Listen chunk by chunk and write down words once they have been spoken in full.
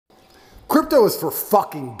Crypto is for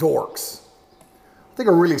fucking dorks. I think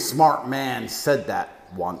a really smart man said that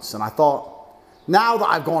once, and I thought, now that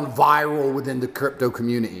I've gone viral within the crypto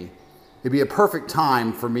community, it'd be a perfect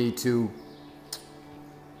time for me to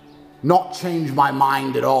not change my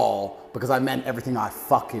mind at all because I meant everything I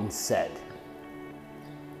fucking said.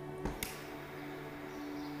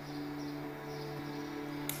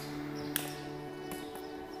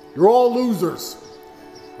 You're all losers.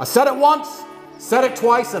 I said it once, said it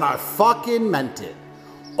twice, and I fucking meant it.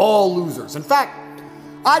 All losers. In fact,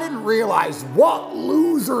 I didn't realize what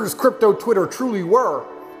losers crypto Twitter truly were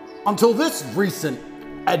until this recent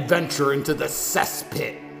adventure into the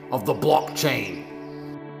cesspit of the blockchain.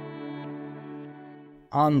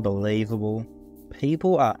 Unbelievable.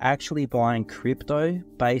 People are actually buying crypto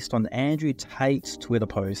based on Andrew Tate's Twitter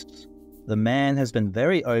posts. The man has been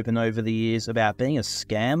very open over the years about being a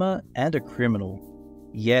scammer and a criminal.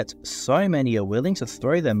 Yet, so many are willing to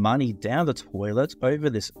throw their money down the toilet over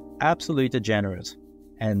this absolute degenerate.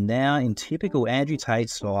 And now, in typical Andrew Tate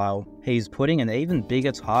style, he's putting an even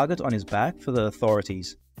bigger target on his back for the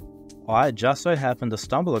authorities. I just so happened to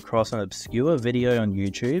stumble across an obscure video on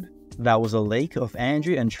YouTube that was a leak of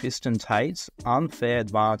Andrew and Tristan Tate's Unfair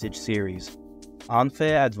Advantage series.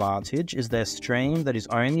 Unfair Advantage is their stream that is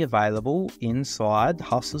only available inside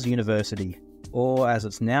Hustlers University, or as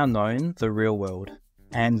it's now known, the real world.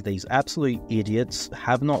 And these absolute idiots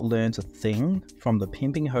have not learned a thing from the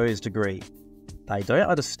pimping hose degree. They don't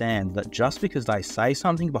understand that just because they say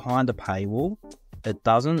something behind a paywall, it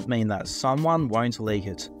doesn't mean that someone won't leak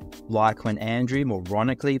it. Like when Andrew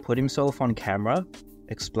moronically put himself on camera,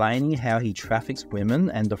 explaining how he traffics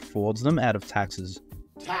women and defrauds them out of taxes.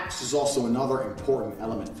 Tax is also another important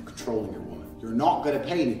element for controlling your woman. You're not going to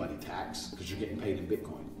pay anybody tax because you're getting paid in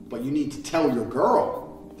Bitcoin. But you need to tell your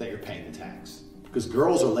girl that you're paying the tax. Because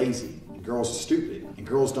girls are lazy, and girls are stupid, and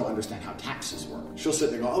girls don't understand how taxes work. She'll sit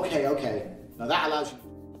there and go, okay. Now that allows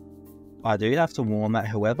you... I do have to warn that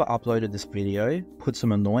whoever uploaded this video put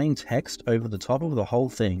some annoying text over the top of the whole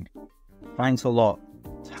thing. Thanks a lot,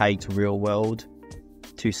 Tate Real World.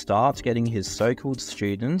 To start getting his so-called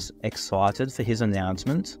students excited for his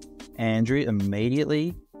announcement, Andrew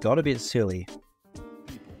immediately got a bit silly.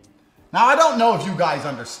 Now I don't know if you guys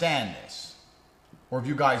understand this, or if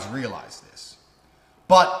you guys realize this,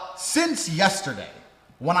 but since yesterday,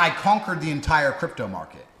 when I conquered the entire crypto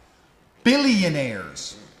market,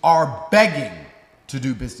 billionaires are begging to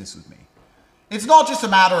do business with me. It's not just a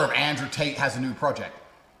matter of Andrew Tate has a new project.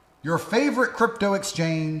 Your favorite crypto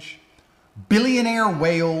exchange, billionaire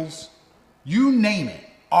whales, you name it,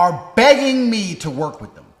 are begging me to work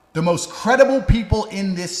with them. The most credible people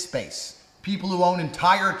in this space. People who own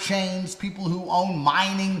entire chains, people who own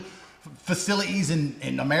mining facilities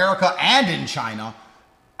in America and in China,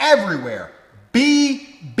 everywhere.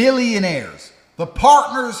 Be billionaires. The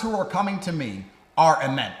partners who are coming to me are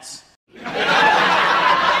immense.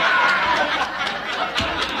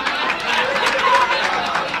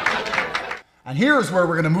 And here's where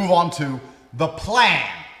we're going to move on to the plan,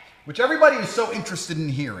 which everybody is so interested in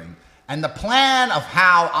hearing, and the plan of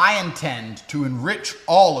how I intend to enrich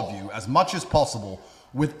all of you as much as possible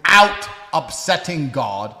without upsetting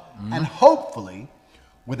God and hopefully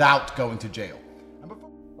without going to jail.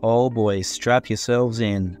 Oh boy, strap yourselves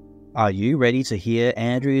in. Are you ready to hear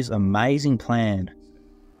Andrew's amazing plan?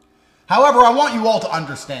 However, I want you all to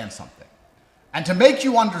understand something. And to make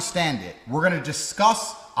you understand it, we're going to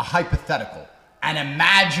discuss a hypothetical, an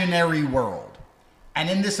imaginary world. And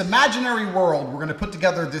in this imaginary world, we're going to put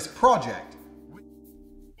together this project.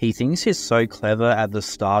 He thinks he's so clever at the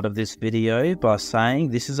start of this video by saying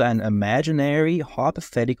this is an imaginary,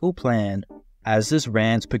 hypothetical plan. As this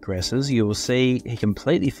rant progresses, you will see he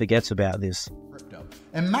completely forgets about this.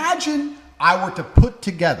 Imagine I were to put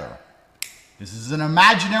together, this is an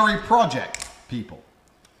imaginary project, people,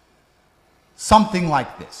 something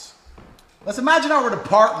like this. Let's imagine I were to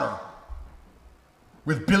partner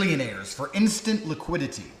with billionaires for instant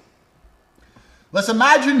liquidity. Let's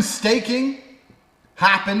imagine staking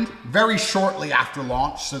happened very shortly after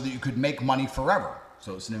launch so that you could make money forever.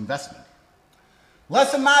 So it's an investment.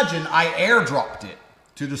 Let's imagine I airdropped it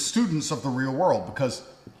to the students of the real world, because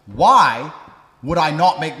why would I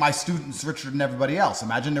not make my students richer than everybody else?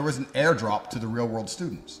 Imagine there was an airdrop to the real world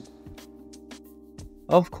students.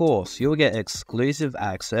 Of course, you'll get exclusive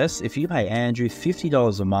access if you pay Andrew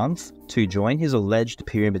 $50 a month to join his alleged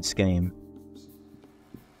pyramid scheme.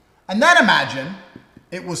 And then imagine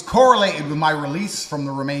it was correlated with my release from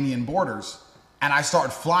the Romanian borders, and I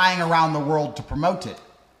started flying around the world to promote it,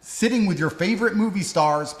 sitting with your favorite movie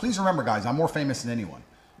stars. Please remember, guys, I'm more famous than anyone.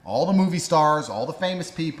 All the movie stars, all the famous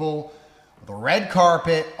people, The red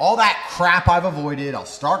carpet, all that crap I've avoided, I'll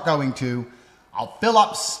start going to. I'll fill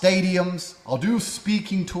up stadiums. I'll do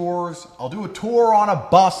speaking tours. I'll do a tour on a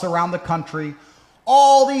bus around the country.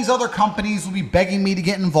 All these other companies will be begging me to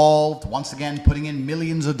get involved. Once again, putting in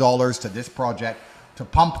millions of dollars to this project to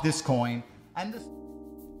pump this coin.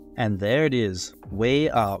 And there it is. We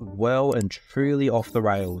are well and truly off the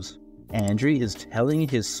rails. Andrew is telling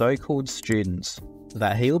his so-called students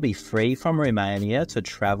that he'll be free from Romania to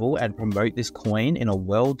travel and promote this coin in a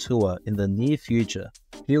world tour in the near future.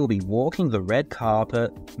 He'll be walking the red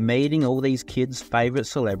carpet, meeting all these kids' favourite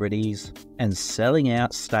celebrities, and selling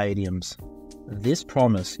out stadiums. This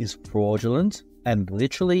promise is fraudulent and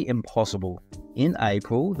literally impossible. In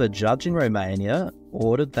April, the judge in Romania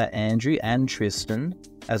ordered that Andrew and Tristan,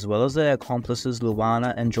 as well as their accomplices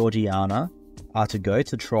Luana and Georgiana, are to go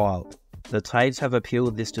to trial. The Tates have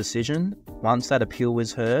appealed this decision. Once that appeal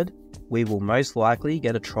is heard, we will most likely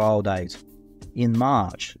get a trial date. In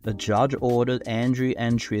March, the judge ordered Andrew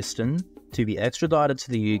and Tristan to be extradited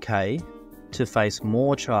to the UK to face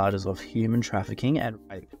more charges of human trafficking and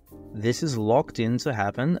rape. This is locked in to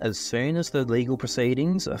happen as soon as the legal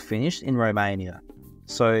proceedings are finished in Romania.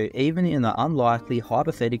 So even in the unlikely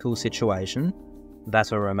hypothetical situation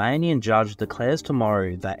that a Romanian judge declares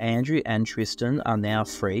tomorrow that Andrew and Tristan are now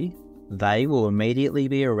free, they will immediately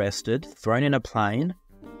be arrested, thrown in a plane,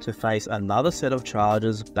 to face another set of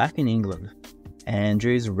charges back in England.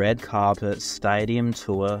 Andrew's red carpet stadium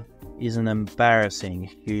tour is an embarrassing,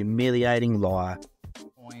 humiliating lie.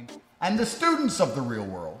 And the students of the real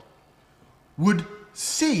world would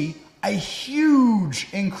see a huge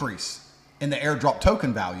increase in the airdrop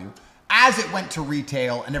token value as it went to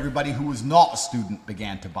retail and everybody who was not a student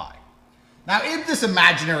began to buy. Now, if this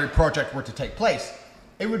imaginary project were to take place,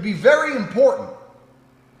 it would be very important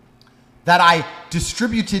that I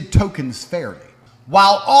distributed tokens fairly,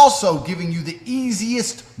 while also giving you the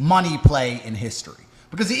easiest money play in history.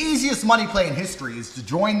 Because the easiest money play in history is to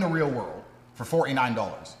join the real world for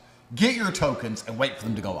 $49, get your tokens, and wait for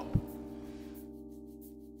them to go up.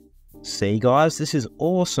 See guys, this is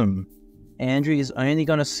awesome. Andrew is only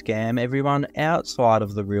going to scam everyone outside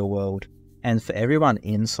of the real world. And for everyone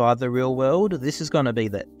inside the real world, this is going to be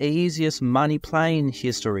the easiest money play in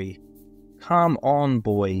history. Come on,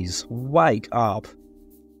 boys. Wake up.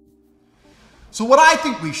 So what I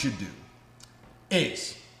think we should do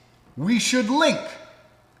is we should link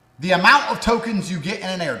the amount of tokens you get in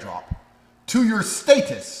an airdrop to your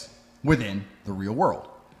status within the real world.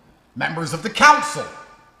 Members of the council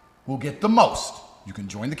will get the most. You can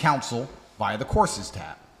join the council via the courses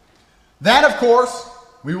tab. Then, of course,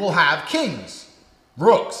 we will have kings,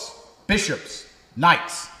 rooks, bishops,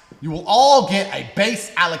 knights. You will all get a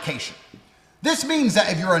base allocation. This means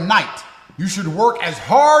that if you're a knight, you should work as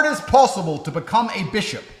hard as possible to become a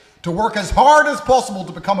bishop, to work as hard as possible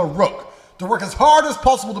to become a rook, to work as hard as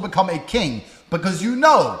possible to become a king, because you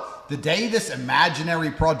know the day this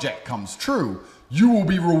imaginary project comes true, you will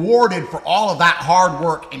be rewarded for all of that hard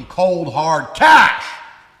work in cold, hard cash.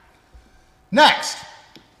 Next,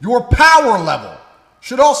 your power level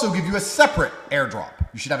should also give you a separate airdrop.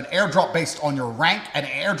 You should have an airdrop based on your rank and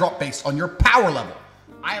an airdrop based on your power level.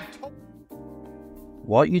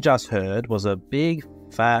 What you just heard was a big,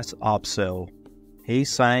 fat upsell.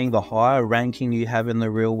 He's saying the higher ranking you have in the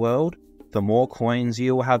real world, the more coins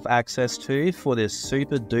you'll have access to for this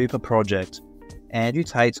super duper project. Andrew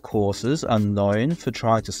Tate's courses are known for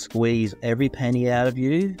trying to squeeze every penny out of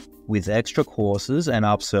you with extra courses and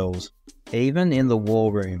upsells. Even in the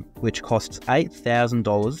War Room, which costs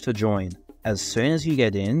 $8,000 to join. As soon as you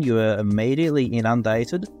get in, you are immediately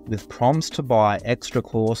inundated with prompts to buy extra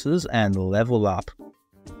courses and level up.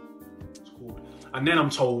 And then I'm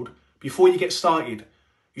told, before you get started,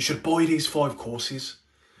 you should buy these 5 courses.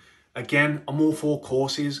 Again, I'm all for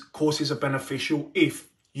courses. Courses are beneficial if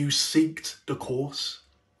you seeked the course.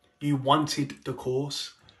 You wanted the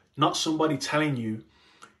course. Not somebody telling you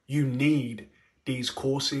you need these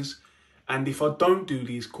courses. And if I don't do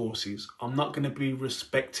these courses, I'm not going to be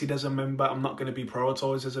respected as a member. I'm not going to be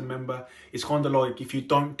prioritized as a member. It's kind of like if you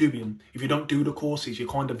don't do them, if you don't do the courses, you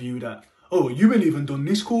kind of view that, oh, you ain't even done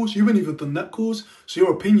this course, you ain't even done that course, so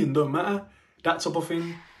your opinion don't matter. That type of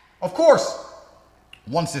thing. Of course,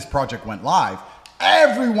 once this project went live,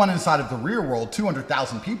 everyone inside of the real world,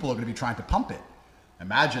 200,000 people, are going to be trying to pump it.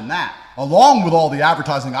 Imagine that, along with all the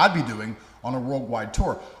advertising I'd be doing on a worldwide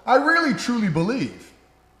tour. I really, truly believe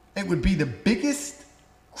it would be the biggest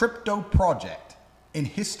crypto project in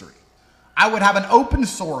history. I would have an open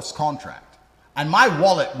source contract, and my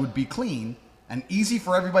wallet would be clean and easy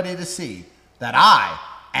for everybody to see that I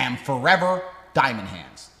am forever Diamond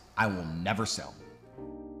Hands. I will never sell.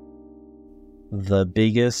 The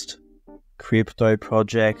biggest crypto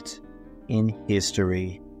project in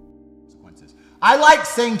history. I like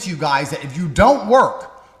saying to you guys that if you don't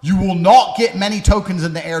work, you will not get many tokens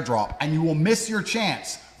in the airdrop and you will miss your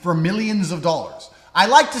chance for millions of dollars. I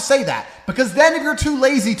like to say that because then if you're too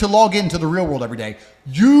lazy to log into the real world every day,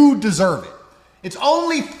 you deserve it. It's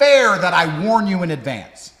only fair that I warn you in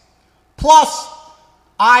advance. Plus,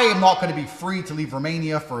 I am not going to be free to leave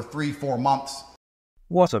Romania for 3-4 months.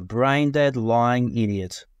 What a brain-dead lying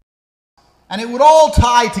idiot. And it would all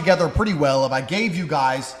tie together pretty well if I gave you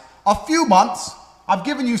guys a few months. I've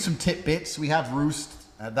given you some tidbits. We have Roost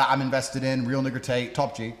that I'm invested in, Real Nigger Tate,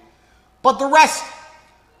 Top G. But the rest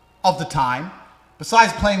of the time,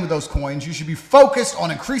 besides playing with those coins, you should be focused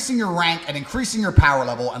on increasing your rank and increasing your power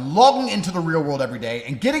level and logging into the real world every day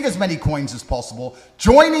and getting as many coins as possible,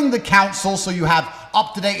 joining the council so you have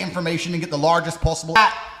up-to-date information and get the largest possible.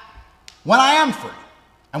 When I am free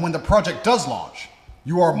and when the project does launch,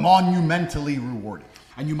 you are monumentally rewarded.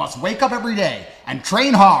 And you must wake up every day and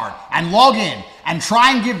train hard and log in and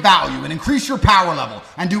try and give value and increase your power level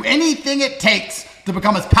and do anything it takes to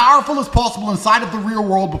become as powerful as possible inside of the real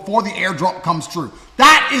world before the airdrop comes true.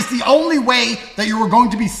 That is the only way that you are going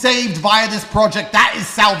to be saved via this project. That is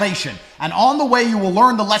salvation. And on the way, you will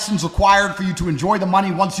learn the lessons required for you to enjoy the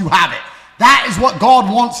money once you have it. That is what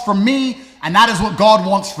God wants from me, and that is what God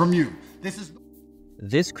wants from you.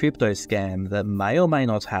 This crypto scam that may or may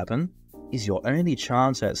not happen is your only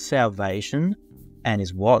chance at salvation and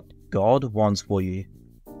is what God wants for you.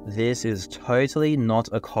 This is totally not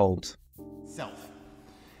a cult.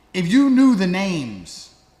 If you knew the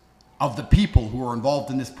names of the people who are involved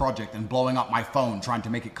in this project and blowing up my phone trying to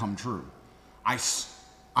make it come true,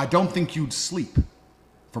 I don't think you'd sleep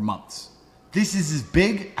for months. This is as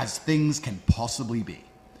big as things can possibly be,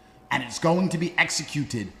 and it's going to be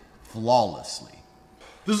executed flawlessly.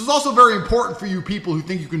 This is also very important for you people who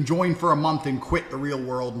think you can join for a month and quit the real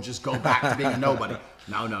world and just go back to being a nobody.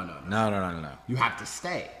 No. You have to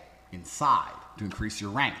stay inside to increase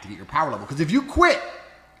your rank, to get your power level. Because if you quit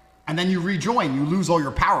and then you rejoin, you lose all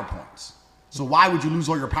your power points. So why would you lose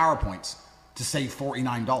all your power points to save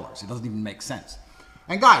 $49? It doesn't even make sense.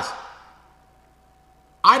 And guys,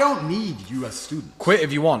 I don't need you as students. Quit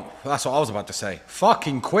if you want. That's what I was about to say.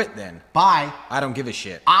 Fucking quit then. Bye. I don't give a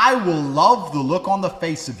shit. I will love the look on the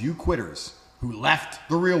face of you quitters who left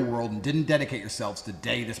the real world and didn't dedicate yourselves the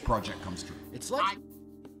day this project comes true. It's like...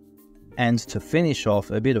 And to finish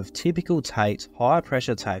off, a bit of typical Tate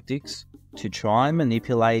high-pressure tactics to try and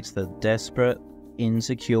manipulate the desperate,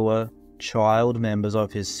 insecure child members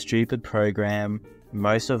of his stupid program,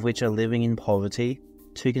 most of which are living in poverty,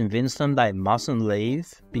 to convince them they mustn't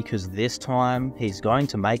leave because this time he's going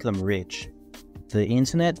to make them rich. The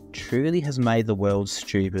internet truly has made the world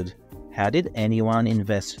stupid. How did anyone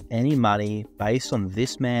invest any money based on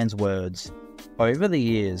this man's words? Over the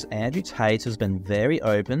years, Andrew Tate has been very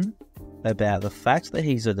open about the fact that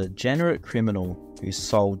he's a degenerate criminal who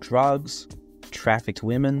sold drugs, trafficked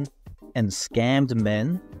women, and scammed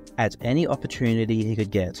men at any opportunity he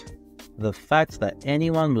could get. The fact that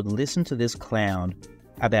anyone would listen to this clown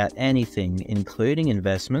about anything, including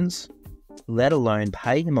investments, let alone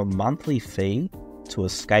pay him a monthly fee to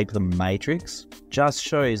escape the matrix, just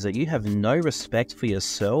shows that you have no respect for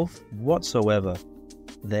yourself whatsoever.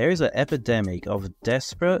 There is an epidemic of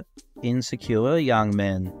desperate, insecure young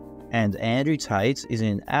men, and Andrew Tate is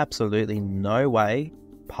in absolutely no way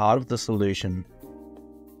part of the solution.